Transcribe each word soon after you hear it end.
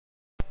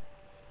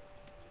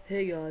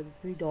Hey guys,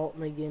 it's me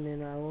Dalton again,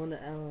 and I want to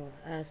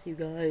ask you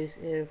guys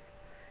if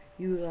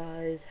you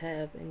guys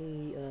have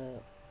any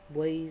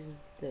ways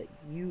that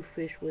you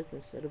fish with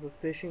instead of a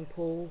fishing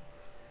pole,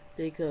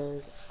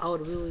 because I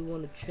would really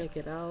want to check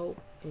it out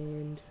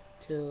and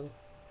to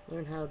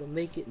learn how to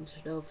make it and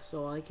stuff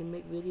so I can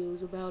make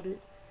videos about it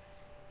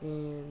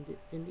and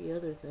the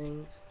other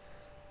things,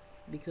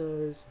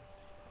 because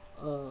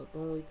the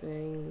only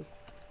things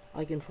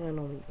I can find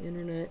on the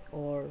internet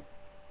are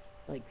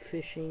like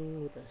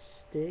fishing with a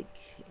stick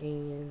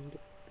and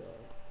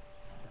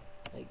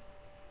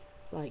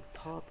like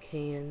pop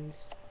cans,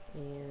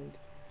 and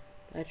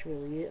that's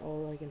really it,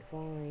 all I can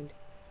find.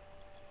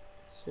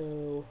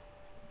 So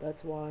that's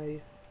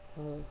why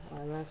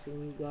I'm asking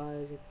you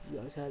guys if you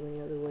guys have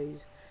any other ways,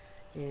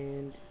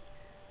 and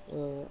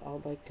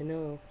I'd like to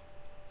know.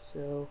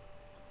 So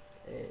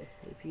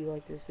if you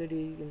like this video,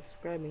 you can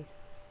subscribe me.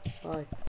 Bye.